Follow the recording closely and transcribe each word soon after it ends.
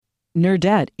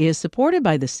Nerdette is supported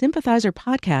by the Sympathizer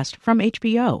podcast from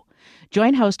HBO.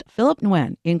 Join host Philip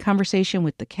Nguyen in conversation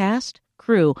with the cast,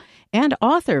 crew, and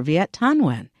author Viet Thanh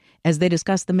Nguyen as they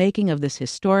discuss the making of this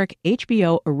historic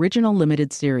HBO original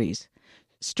limited series.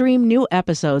 Stream new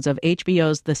episodes of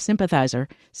HBO's The Sympathizer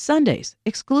Sundays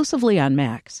exclusively on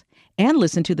Max, and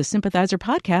listen to the Sympathizer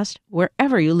podcast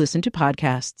wherever you listen to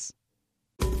podcasts.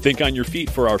 Think on your feet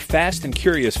for our Fast and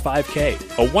Curious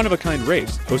 5K, a one-of-a-kind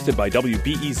race hosted by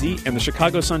WBEZ and the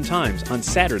Chicago Sun-Times on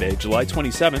Saturday, July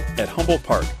 27th at Humboldt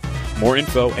Park. More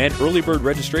info and early bird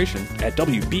registration at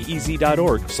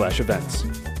wbez.org/events.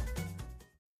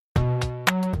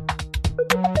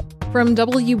 From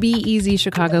WBEZ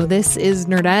Chicago, this is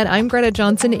Nerdette. I'm Greta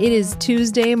Johnson. It is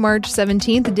Tuesday, March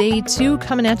 17th, day 2,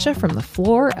 coming at you from the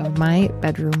floor of my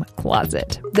bedroom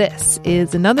closet. This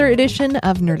is another edition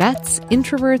of Nerdette's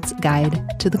Introvert's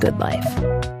Guide to the Good Life.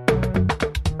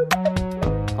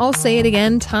 I'll say it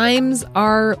again, times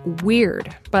are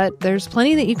weird, but there's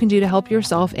plenty that you can do to help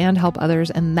yourself and help others,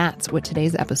 and that's what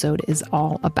today's episode is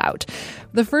all about.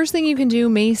 The first thing you can do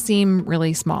may seem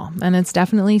really small, and it's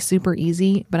definitely super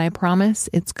easy, but I promise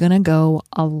it's gonna go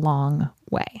a long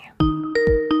way.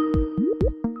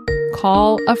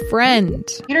 Call a friend.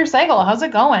 Peter Sagal, how's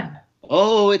it going?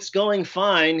 Oh, it's going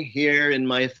fine here in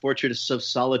my fortress of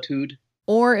solitude.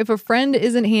 Or if a friend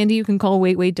isn't handy, you can call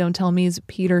Wait, Wait, Don't Tell Me's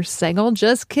Peter Sagal.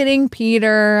 Just kidding,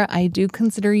 Peter. I do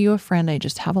consider you a friend. I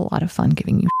just have a lot of fun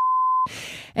giving you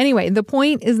Anyway, the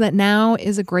point is that now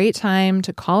is a great time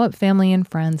to call up family and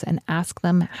friends and ask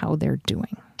them how they're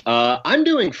doing. I'm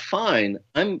doing fine.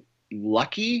 I'm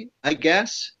lucky, I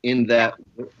guess, in that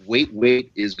Wait,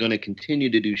 Wait is going to continue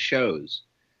to do shows.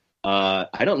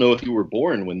 I don't know if you were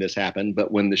born when this happened,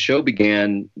 but when the show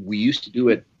began, we used to do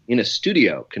it in a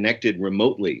studio, connected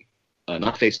remotely,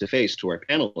 not face-to-face, to our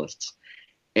panelists.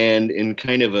 And in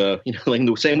kind of a, like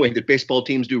the same way that baseball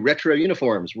teams do retro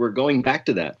uniforms, we're going back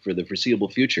to that for the foreseeable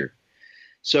future.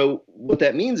 So what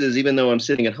that means is, even though I'm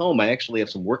sitting at home, I actually have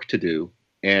some work to do.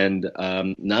 And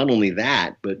not only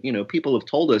that, but, people have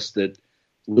told us that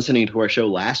listening to our show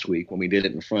last week when we did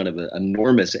it in front of an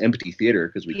enormous empty theater,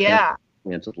 because we can't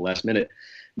until the last minute,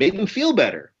 made them feel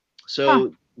better.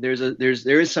 So there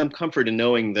is some comfort in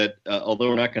knowing that although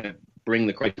we're not going to bring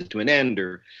the crisis to an end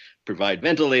or provide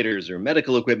ventilators or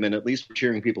medical equipment, at least we're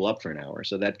cheering people up for an hour.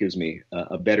 So that gives me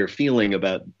a better feeling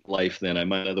about life than I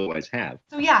might otherwise have.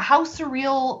 So how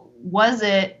surreal was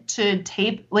it to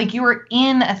tape? Like, you were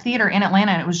in a theater in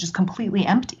Atlanta and it was just completely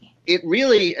empty. It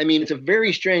really, it's a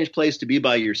very strange place to be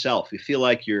by yourself. You feel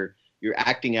like you're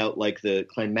acting out like the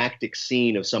climactic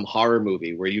scene of some horror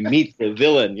movie where you meet the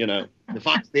villain, the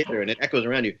Fox Theater, and it echoes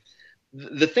around you.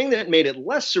 The thing that made it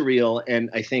less surreal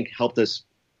and I think helped us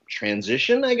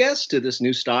transition, I guess, to this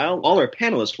new style, all our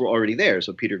panelists were already there.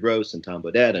 So Peter Gross and Tom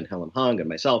Bodett and Helen Hung and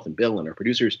myself and Bill and our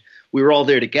producers, we were all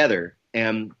there together.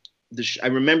 And I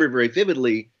remember very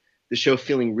vividly the show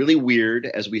feeling really weird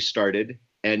as we started.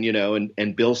 And,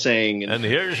 and Bill saying... And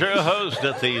here's your host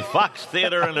at the Fox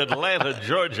Theater in Atlanta,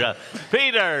 Georgia,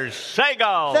 Peter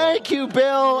Sagal. Thank you,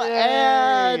 Bill.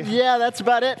 Yay. And that's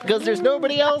about it, because there's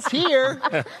nobody else here.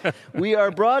 We are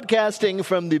broadcasting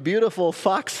from the beautiful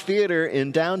Fox Theater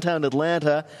in downtown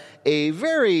Atlanta, a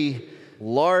very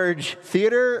large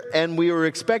theater, and we were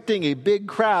expecting a big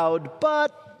crowd,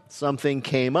 but something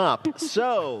came up.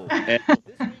 So...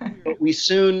 But we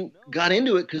soon got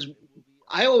into it, because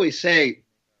I always say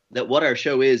that what our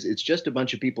show is, it's just a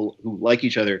bunch of people who like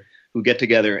each other, who get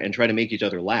together and try to make each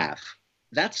other laugh.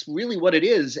 That's really what it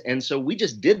is. And so we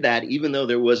just did that, even though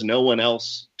there was no one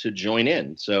else to join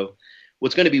in. So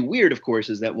what's going to be weird, of course,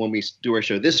 is that when we do our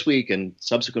show this week and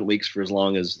subsequent weeks for as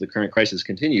long as the current crisis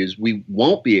continues, we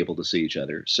won't be able to see each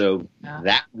other. So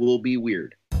that will be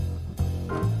weird.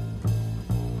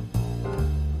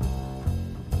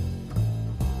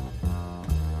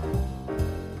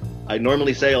 I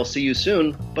normally say I'll see you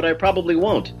soon, but I probably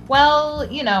won't. Well,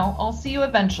 I'll see you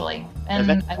eventually.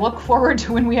 And I look forward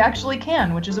to when we actually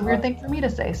can, which is a weird thing for me to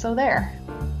say. So there.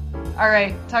 All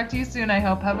right. Talk to you soon, I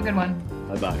hope. Have a good one.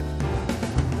 Bye-bye.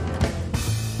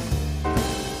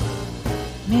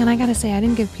 Man, I gotta say, I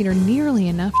didn't give Peter nearly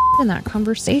enough in that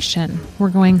conversation. We're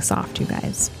going soft, you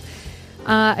guys.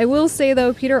 I will say,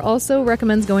 though, Peter also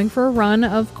recommends going for a run,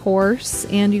 of course,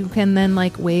 and you can then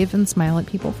wave and smile at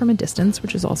people from a distance,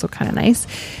 which is also kind of nice.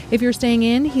 If you're staying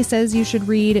in, he says you should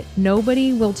read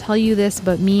Nobody Will Tell You This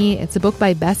But Me. It's a book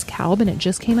by Bess Kalb, and it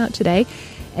just came out today.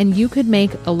 And you could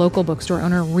make a local bookstore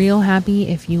owner real happy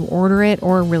if you order it,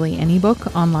 or really any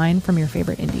book, online from your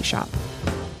favorite indie shop.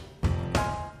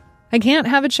 I can't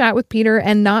have a chat with Peter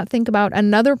and not think about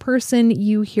another person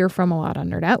you hear from a lot on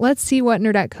Nerdette. Let's see what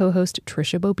Nerdette co-host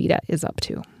Trisha Bobeda is up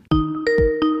to.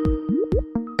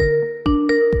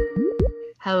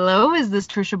 Hello, is this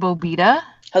Trisha Bobeda?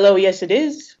 Hello, yes it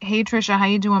is. Hey Trisha, how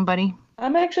you doing, buddy?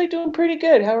 I'm actually doing pretty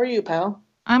good. How are you, pal?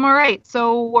 I'm all right.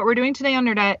 So what we're doing today on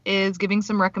Nerdette is giving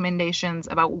some recommendations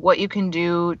about what you can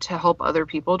do to help other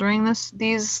people during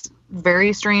these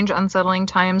very strange, unsettling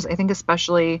times. I think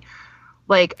especially,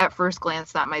 like, at first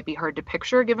glance, that might be hard to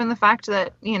picture given the fact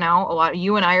that, you know,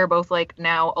 you and I are both, like,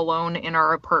 now alone in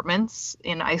our apartments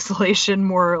in isolation,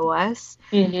 more or less.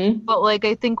 Mm-hmm. But, like,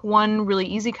 I think one really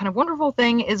easy kind of wonderful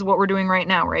thing is what we're doing right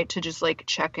now, right? To just, like,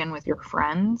 check in with your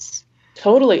friends.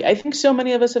 Totally. I think so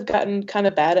many of us have gotten kind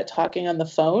of bad at talking on the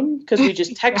phone because we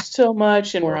just text so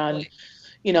much and we're on,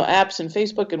 you know, apps and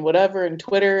Facebook and whatever and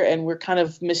Twitter, and we're kind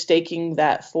of mistaking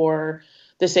that for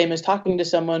the same as talking to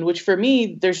someone, which for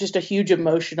me, there's just a huge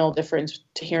emotional difference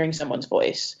to hearing someone's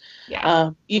voice.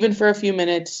 Yeah. Even for a few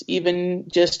minutes, even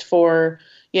just for,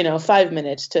 you know, 5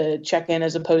 minutes to check in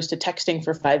as opposed to texting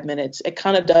for 5 minutes, it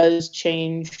kind of does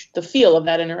change the feel of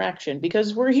that interaction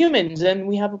because we're humans and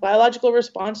we have a biological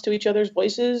response to each other's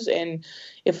voices. And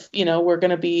if, you know, we're going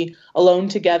to be alone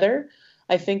together,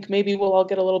 I think maybe we'll all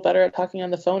get a little better at talking on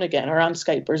the phone again or on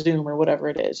Skype or Zoom or whatever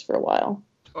it is for a while.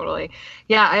 Totally.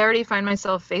 Yeah, I already find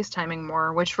myself FaceTiming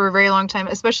more, which for a very long time,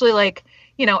 especially like,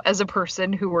 you know, as a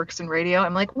person who works in radio,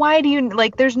 I'm like, why do you,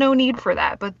 like, there's no need for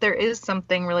that. But there is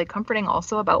something really comforting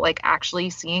also about, like,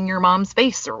 actually seeing your mom's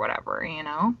face or whatever, you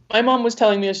know? My mom was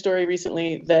telling me a story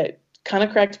recently that kind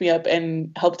of cracked me up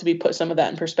and helped me put some of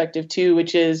that in perspective too,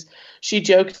 which is she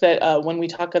joked that when we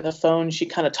talk on the phone, she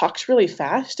kind of talks really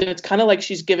fast. And it's kind of like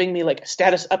she's giving me like a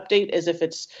status update as if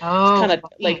it's kind of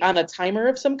like on a timer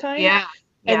of some kind. Yeah.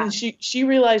 And she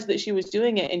realized that she was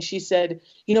doing it. And she said,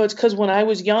 you know, it's because when I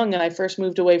was young and I first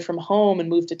moved away from home and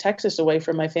moved to Texas away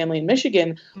from my family in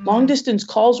Michigan, long distance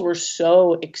calls were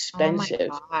so expensive.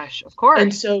 Oh my gosh, of course.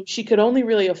 And so she could only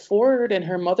really afford, and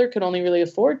her mother could only really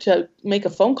afford to make a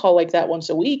phone call like that once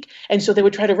a week. And so they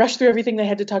would try to rush through everything they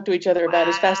had to talk to each other about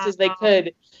as fast as they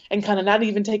could and kind of not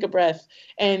even take a breath.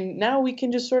 And now we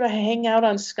can just sort of hang out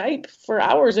on Skype for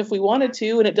hours if we wanted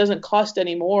to, and it doesn't cost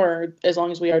any more as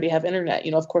long as we already have internet.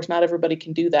 You know, of course, not everybody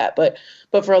can do that, but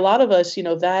for a lot of us, you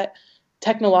know, that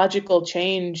technological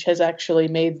change has actually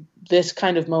made this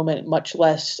kind of moment much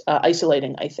less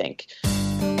isolating, I think.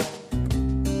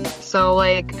 So,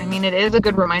 like, I mean, it is a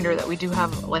good reminder that we do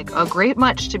have, like, a great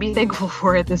much to be thankful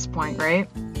for at this point, right?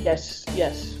 Yes,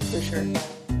 for sure.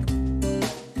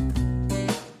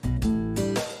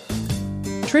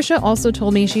 Trisha also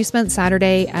told me she spent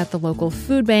Saturday at the local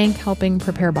food bank helping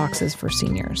prepare boxes for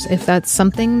seniors. If that's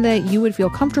something that you would feel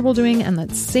comfortable doing and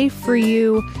that's safe for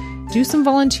you, do some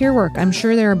volunteer work. I'm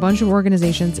sure there are a bunch of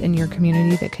organizations in your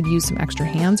community that could use some extra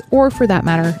hands, or for that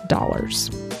matter, dollars.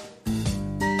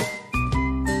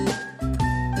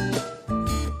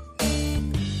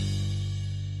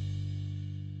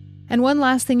 And one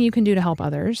last thing you can do to help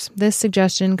others. This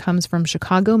suggestion comes from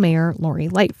Chicago Mayor Lori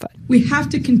Lightfoot. We have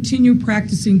to continue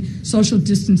practicing social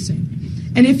distancing.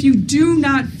 And if you do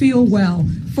not feel well,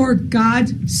 for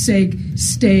God's sake,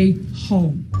 stay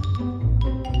home.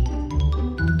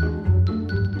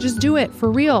 Just do it, for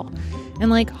real.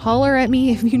 And holler at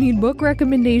me if you need book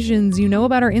recommendations. You know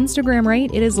about our Instagram,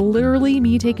 right? It is literally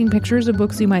me taking pictures of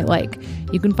books you might like.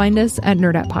 You can find us at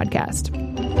Nerdette Podcast.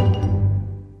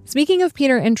 Speaking of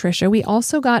Peter and Trisha, we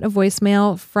also got a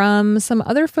voicemail from some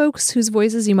other folks whose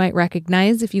voices you might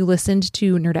recognize if you listened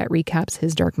to Nerdette Recaps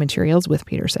His Dark Materials with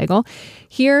Peter Sagal.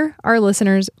 Here are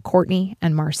listeners Courtney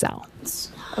and Marcel.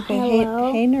 Okay,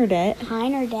 hello. Hey Nerdette. Hi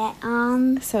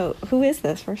Nerdette. So who is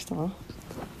this, first of all?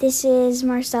 This is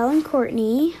Marcel and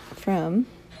Courtney. From?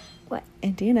 What?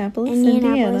 Indianapolis,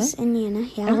 Indiana,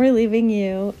 yeah. And we're leaving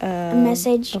you a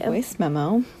message, a voice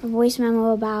memo. A voice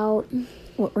memo about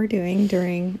what we're doing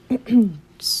during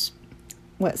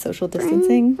what, social distancing?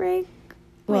 Spring break?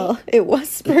 Well, it was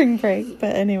spring break,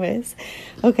 but anyways.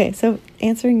 Okay, so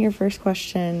answering your first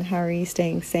question, how are you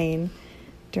staying sane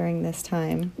during this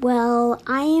time? Well,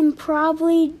 I am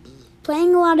probably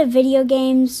playing a lot of video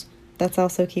games. That's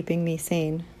also keeping me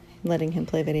sane, letting him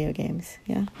play video games,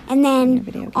 yeah. And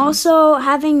then also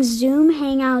having Zoom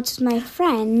hangouts with my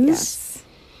friends. Yes.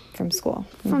 From school.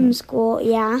 From school,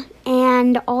 yeah.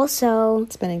 And also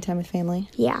spending time with family.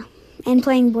 Yeah. And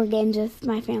playing board games with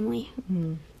my family.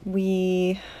 Mm.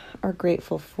 We are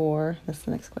grateful for, that's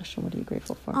the next question, what are you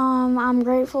grateful for? I'm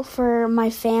grateful for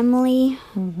my family,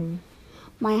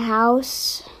 my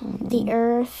house, the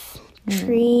earth,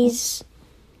 trees,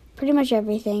 pretty much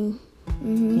everything.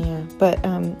 Yeah, but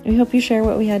we hope you share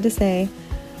what we had to say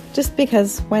just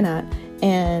because, why not?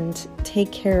 And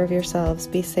take care of yourselves,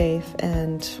 be safe,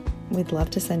 and we'd love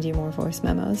to send you more voice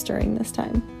memos during this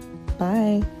time.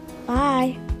 Bye.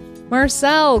 Bye.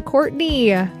 Marcel,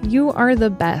 Courtney, you are the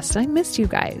best. I missed you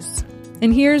guys.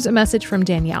 And here's a message from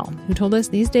Danielle, who told us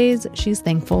these days she's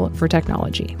thankful for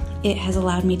technology. It has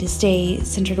allowed me to stay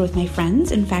centered with my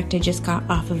friends. In fact, I just got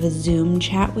off of a Zoom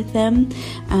chat with them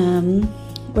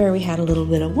where we had a little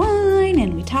bit of wine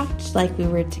and we talked like we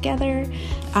were together.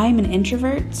 I'm an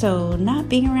introvert, so not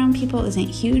being around people isn't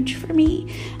huge for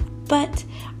me. But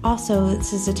also,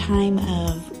 this is a time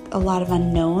of a lot of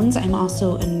unknowns. I'm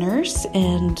also a nurse,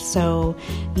 and so,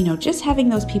 just having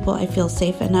those people I feel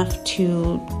safe enough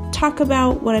to talk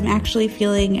about what I'm actually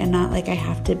feeling and not like I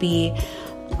have to be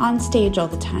on stage all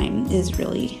the time is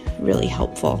really, really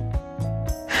helpful.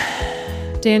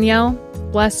 Danielle,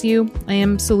 bless you. I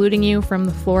am saluting you from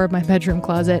the floor of my bedroom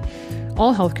closet.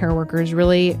 All healthcare workers,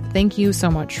 really, thank you so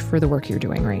much for the work you're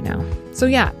doing right now. So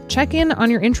yeah, check in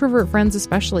on your introvert friends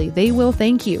especially. They will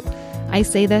thank you. I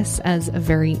say this as a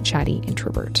very chatty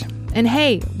introvert. And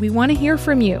hey, we want to hear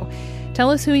from you.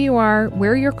 Tell us who you are,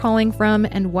 where you're calling from,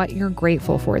 and what you're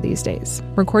grateful for these days.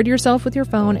 Record yourself with your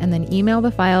phone and then email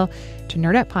the file to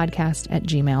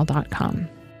nerdettepodcast@gmail.com.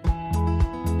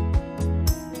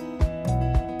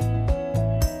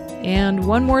 And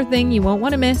one more thing you won't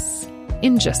want to miss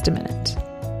in just a minute.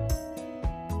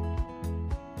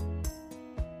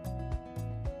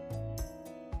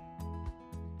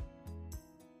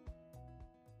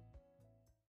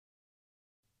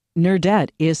 Nerdette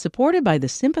is supported by the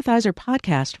Sympathizer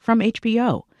podcast from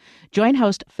HBO. Join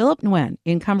host Philip Nguyen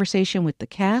in conversation with the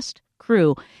cast,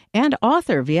 crew, and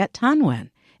author Viet Thanh Nguyen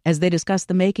as they discuss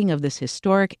the making of this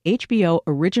historic HBO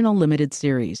original limited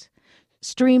series.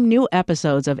 Stream new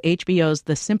episodes of HBO's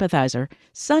The Sympathizer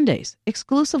Sundays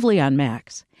exclusively on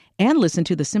Max, and listen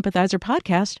to the Sympathizer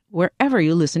podcast wherever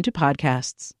you listen to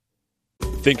podcasts.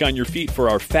 Think on your feet for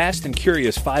our Fast and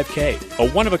Curious 5K, a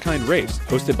one-of-a-kind race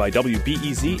hosted by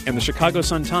WBEZ and the Chicago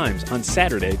Sun-Times on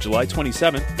Saturday, July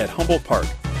 27th at Humboldt Park.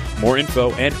 More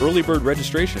info and early bird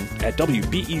registration at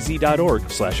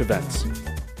wbez.org/events.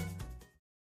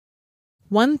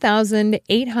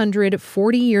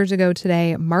 1,840 years ago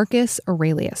today, Marcus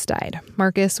Aurelius died.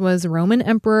 Marcus was a Roman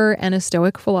emperor and a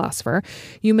Stoic philosopher.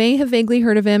 You may have vaguely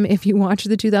heard of him if you watched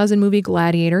the 2000 movie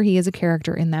Gladiator. He is a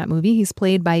character in that movie. He's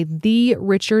played by the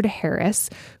Richard Harris,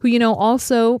 who,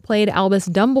 also played Albus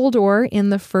Dumbledore in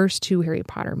the first two Harry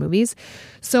Potter movies.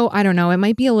 So I don't know, it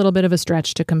might be a little bit of a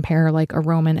stretch to compare like a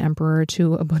Roman emperor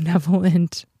to a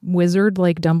benevolent wizard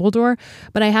like Dumbledore,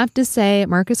 but I have to say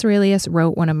Marcus Aurelius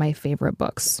wrote one of my favorite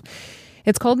books.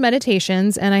 It's called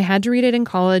Meditations, and I had to read it in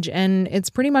college, and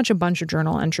it's pretty much a bunch of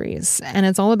journal entries, and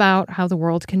it's all about how the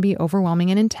world can be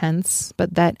overwhelming and intense,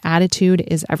 but that attitude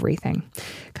is everything.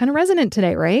 Kind of resonant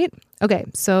today, right? Okay,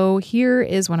 so here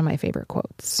is one of my favorite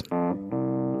quotes.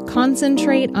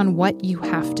 Concentrate on what you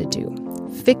have to do.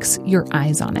 Fix your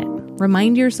eyes on it.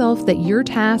 Remind yourself that your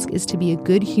task is to be a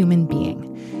good human being.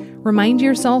 Remind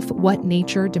yourself what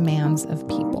nature demands of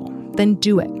people. Then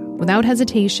do it without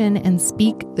hesitation and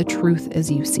speak the truth as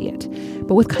you see it,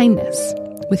 but with kindness,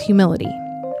 with humility,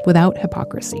 without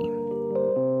hypocrisy.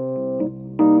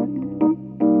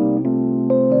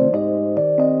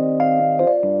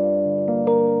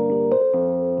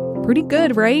 Pretty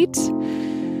good, right?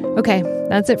 Okay,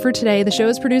 that's it for today. The show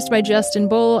is produced by Justin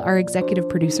Bull. Our executive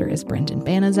producer is Brendan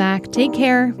Banaszak. Take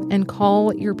care and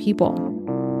call your people.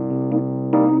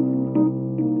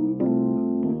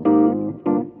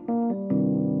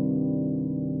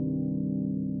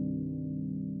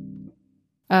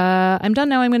 I'm done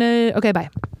now. Okay, bye.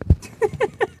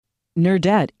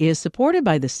 Nerdette is supported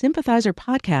by the Sympathizer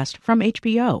podcast from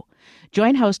HBO.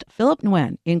 Join host Philip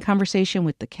Nguyen in conversation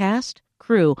with the cast,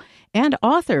 crew, and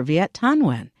author Viet Thanh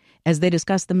Nguyen as they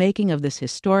discuss the making of this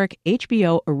historic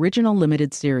HBO original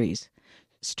limited series.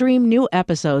 Stream new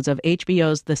episodes of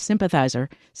HBO's The Sympathizer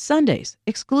Sundays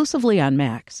exclusively on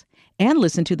Max, and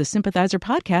listen to the Sympathizer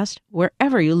podcast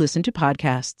wherever you listen to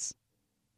podcasts.